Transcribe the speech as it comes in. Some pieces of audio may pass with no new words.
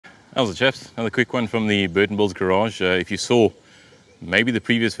How's it, chaps? Another quick one from the Burton Builds garage. If you saw maybe the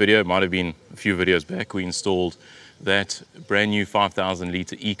previous video, it might have been a few videos back, we installed that brand new 5,000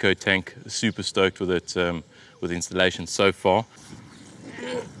 litre eco tank. Super stoked with it, with installation so far.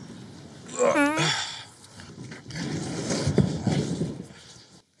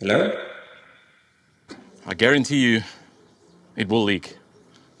 Hello? I guarantee you it will leak,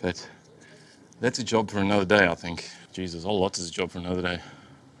 but that's a job for another day, I think. Jesus, a whole lot is a job for another day.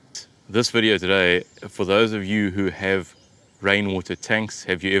 This video today, for those of you who have rainwater tanks,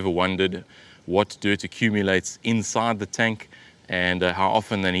 have you ever wondered what dirt accumulates inside the tank and how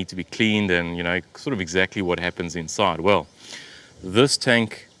often they need to be cleaned, and sort of exactly what happens inside? Well, this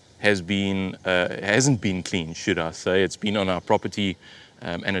tank hasn't been cleaned, should I say. It's been on our property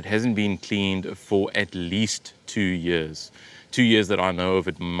and it hasn't been cleaned for at least 2 years. 2 years that I know of.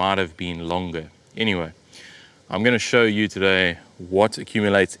 It might have been longer. Anyway, I'm going to show you today what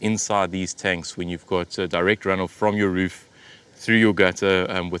accumulates inside these tanks when you've got direct runoff from your roof through your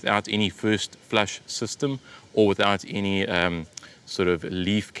gutter without any first flush system or without any sort of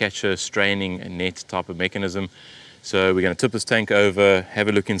leaf catcher straining net type of mechanism. So we're going to tip this tank over, have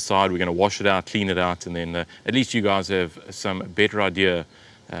a look inside, we're going to wash it out, clean it out, and then at least you guys have some better idea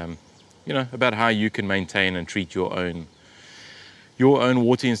about how you can maintain and treat your own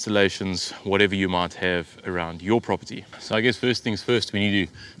water installations, whatever you might have around your property. So I guess first things first, we need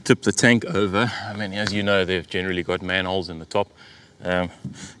to tip the tank over. I mean, as you know, they've generally got manholes in the top.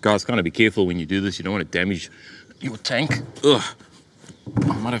 Guys, kind of be careful when you do this. You don't want to damage your tank. Ugh.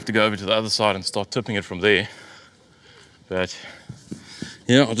 I might have to go over to the other side and start tipping it from there. But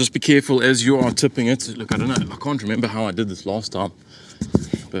yeah, I'll just be careful as you are tipping it. Look, I don't know, I can't remember how I did this last time,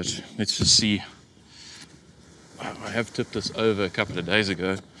 but let's just see. I have tipped this over a couple of days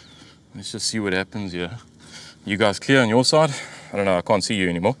ago. Let's just see what happens here. You guys clear on your side? I don't know, I can't see you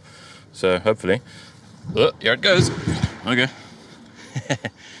anymore. So hopefully, here it goes. Okay,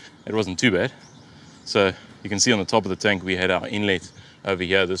 it wasn't too bad. So you can see on the top of the tank, we had our inlet over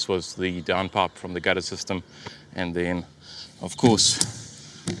here. This was the downpipe from the gutter system. And then, of course,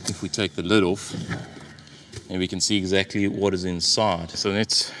 if we take the lid off, then we can see exactly what is inside. So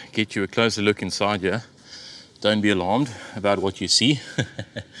let's get you a closer look inside here. Don't be alarmed about what you see.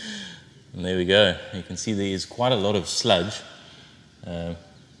 And there we go. You can see there is quite a lot of sludge.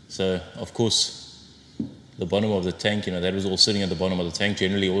 So, of course, the bottom of the tank, that was all sitting at the bottom of the tank.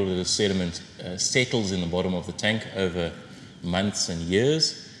 Generally, all of the sediment settles in the bottom of the tank over months and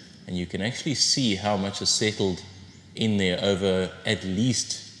years. And you can actually see how much has settled in there over at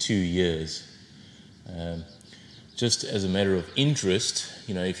least 2 years. Just as a matter of interest,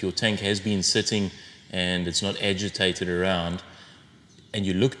 if your tank has been sitting and it's not agitated around, and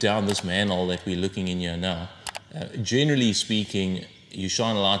you look down this manhole that we're looking in here now, generally speaking, you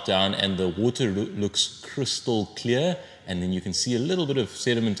shine a light down and the water looks crystal clear, and then you can see a little bit of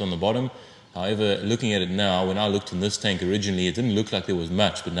sediment on the bottom. However, looking at it now, when I looked in this tank originally, it didn't look like there was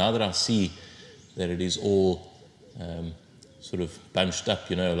much, but now that I see that it is all sort of bunched up,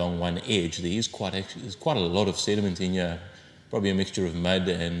 along one edge, there's quite a lot of sediment in here, probably a mixture of mud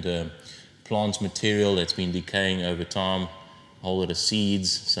and plant material that's been decaying over time, a whole lot of seeds,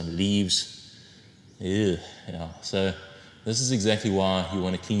 some leaves. Yeah. So this is exactly why you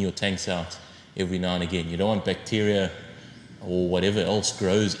want to clean your tanks out every now and again. You don't want bacteria or whatever else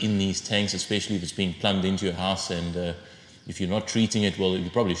grows in these tanks, especially if it's been plumbed into your house, and if you're not treating it, well, you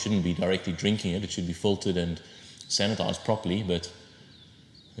probably shouldn't be directly drinking it. It should be filtered and sanitized properly. But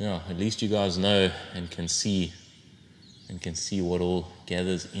yeah, at least you guys know and can see what all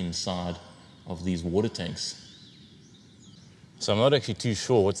gathers inside of these water tanks. So I'm not actually too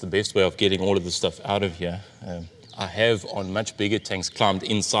sure what's the best way of getting all of this stuff out of here. I have on much bigger tanks climbed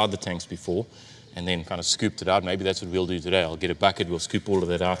inside the tanks before and then kind of scooped it out. Maybe that's what we'll do today. I'll get a bucket, we'll scoop all of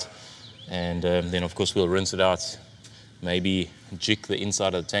that out, and then of course we'll rinse it out. Maybe jig the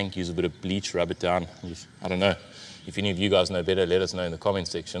inside of the tank, use a bit of bleach, rub it down. I don't know. If any of you guys know better, let us know in the comment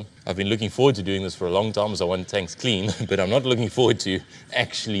section. I've been looking forward to doing this for a long time, as I want tanks clean, but I'm not looking forward to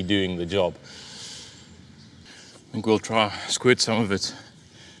actually doing the job. I think we'll try squirt some of it,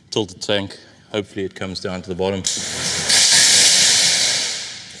 tilt the tank. Hopefully it comes down to the bottom.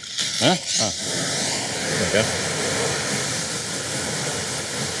 Huh? Ah. There we go.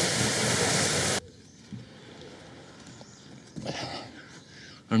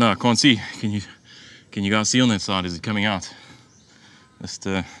 I don't know, I can't see. Can you guys see on that side? Is it coming out? Just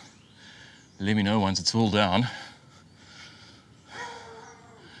let me know once it's all down.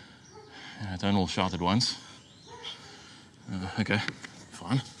 Don't all shout at once. Okay,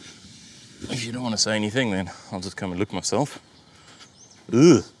 fine. If you don't want to say anything, then I'll just come and look myself.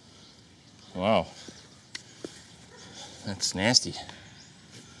 Ugh. Wow. That's nasty.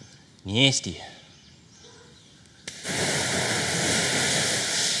 Nasty.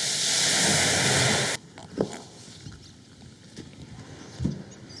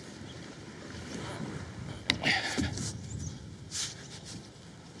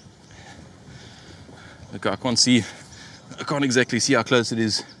 Look, I can't exactly see how close it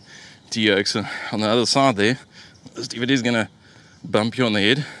is to you. So on the other side there, if it is gonna bump you on the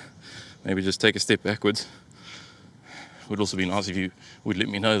head, maybe just take a step backwards. Would also be nice if you would let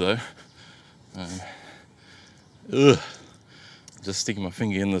me know though. Just sticking my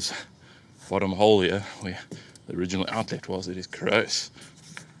finger in this bottom hole here where the original outlet was. It is gross.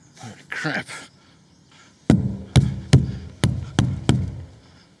 Holy crap.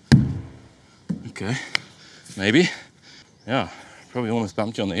 Okay, maybe. Yeah, probably almost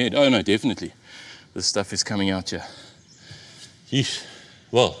bumped you on the head. Oh no, definitely. This stuff is coming out here. Yeesh.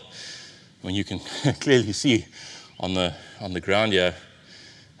 Well, when you can clearly see on the ground here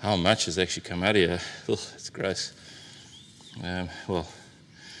how much has actually come out of here. Ugh, it's gross. Well,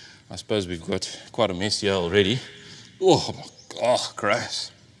 I suppose we've got quite a mess here already. Oh my god,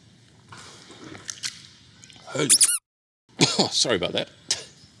 gross. Holy. Oh, sorry about that.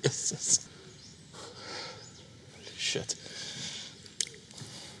 Yes. Shit.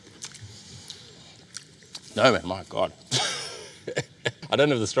 No man, my god. I don't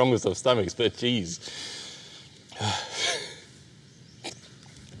have the strongest of stomachs, but geez.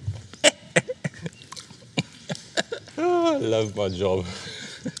 Oh, I love my job.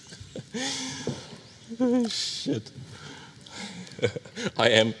 Oh, shit. I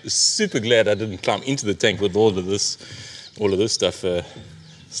am super glad I didn't climb into the tank with all of this stuff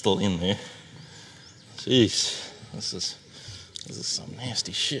still in there. Jeez, this is some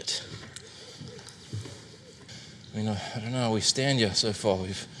nasty shit. I mean, I don't know how we stand here so far.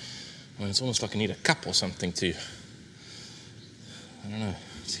 It's almost like I need a cup or something to, I don't know,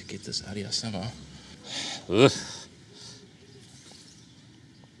 to get this out of here somehow. Ugh.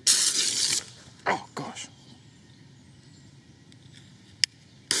 Oh gosh.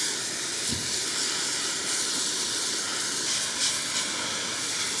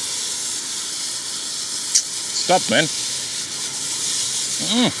 Stop, man.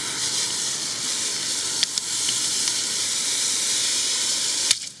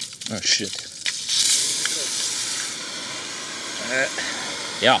 Oh shit.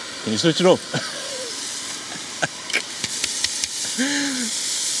 Yeah, can you switch it off?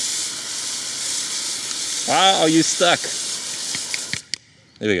 Ah, are you stuck?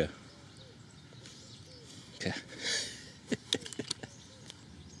 There we go. Okay.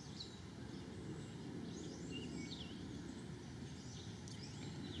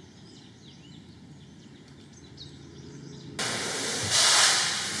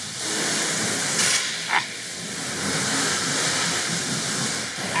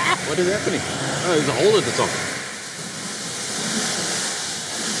 What is happening? Oh, there's a hole at the top.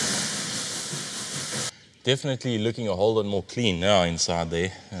 Definitely looking a whole lot more clean now inside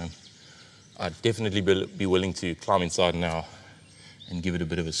there. I'd definitely be willing to climb inside now and give it a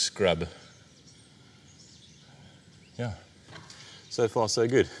bit of a scrub. Yeah, so far so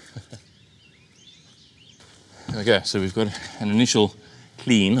good. Okay, so we've got an initial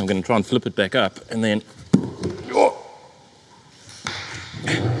clean. I'm going to try and flip it back up and then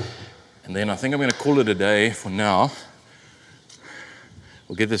I think I'm going to call it a day for now.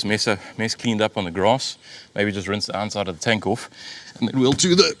 We'll get this mess cleaned up on the grass. Maybe just rinse the outside of the tank off, and then we'll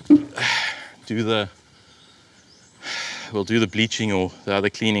do the bleaching or the other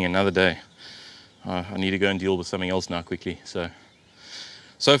cleaning another day. I need to go and deal with something else now quickly. So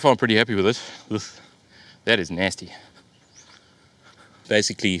far I'm pretty happy with it. That is nasty.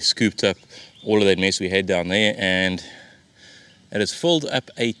 Basically scooped up all of that mess we had down there, and it has filled up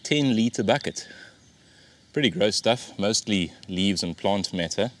a 10-litre bucket. Pretty gross stuff, mostly leaves and plant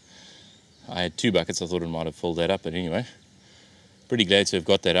matter. I had 2 buckets, I thought it might have filled that up, but anyway, pretty glad to have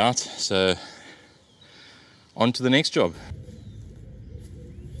got that out. So on to the next job.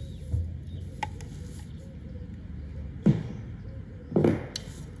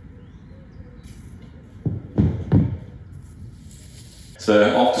 So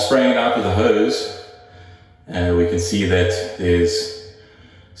after spraying it out with a hose, we can see that there's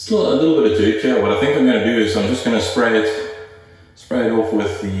still a little bit of dirt here. What I think I'm going to do is I'm just going to spray it off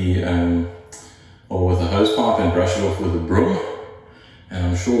with the hose pipe and brush it off with a broom, and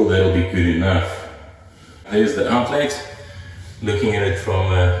I'm sure that'll be good enough. There's the outlet, looking at it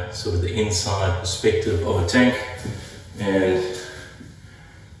from a sort of the inside perspective of a tank, and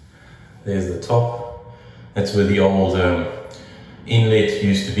there's the top. That's where the old inlet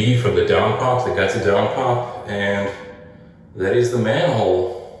used to be from the downpipe, the gutter downpipe, and that is the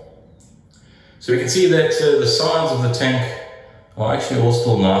manhole. So we can see that the sides of the tank are actually all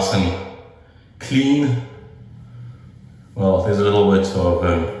still nice and clean. Well, there's a little bit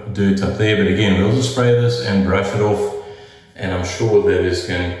of dirt up there, but again, we'll just spray this and brush it off, and I'm sure that is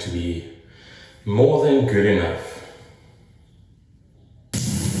going to be more than good enough.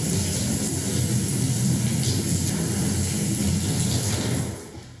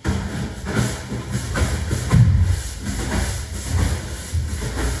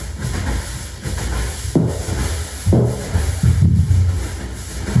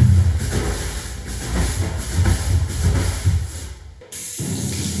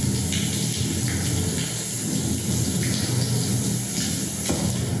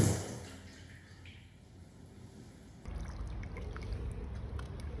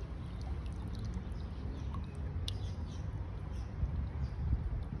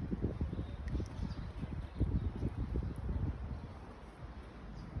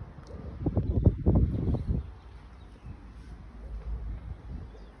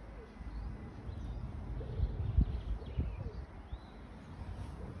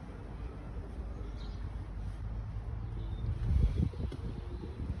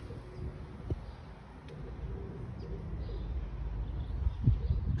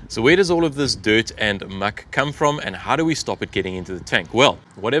 So where does all of this dirt and muck come from, and how do we stop it getting into the tank? Well,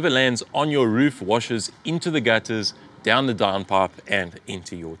 whatever lands on your roof washes into the gutters, down the downpipe and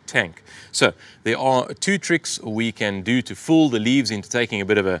into your tank. So there are 2 tricks we can do to fool the leaves into taking a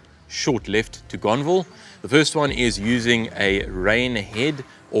bit of a short left to Gonville. The first one is using a rain head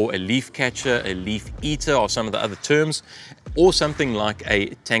or a leaf catcher, a leaf eater or some of the other terms, or something like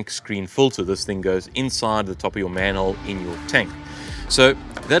a tank screen filter. This thing goes inside the top of your manhole in your tank. So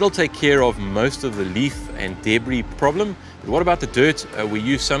that'll take care of most of the leaf and debris problem. But what about the dirt? We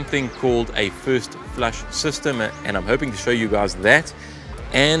use something called a first flush system, and I'm hoping to show you guys that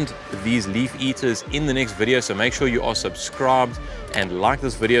and these leaf eaters in the next video. So make sure you are subscribed and like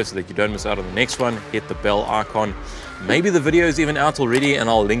this video so that you don't miss out on the next one. Hit the bell icon. Maybe the video is even out already, and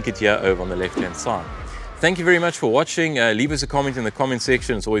I'll link it here over on the left hand side. Thank you very much for watching. Leave us a comment in the comment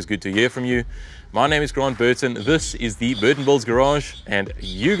section. It's always good to hear from you. My name is Burton. This is the Burton Builds Garage, and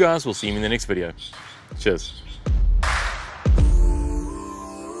you guys will see me in the next video. Cheers.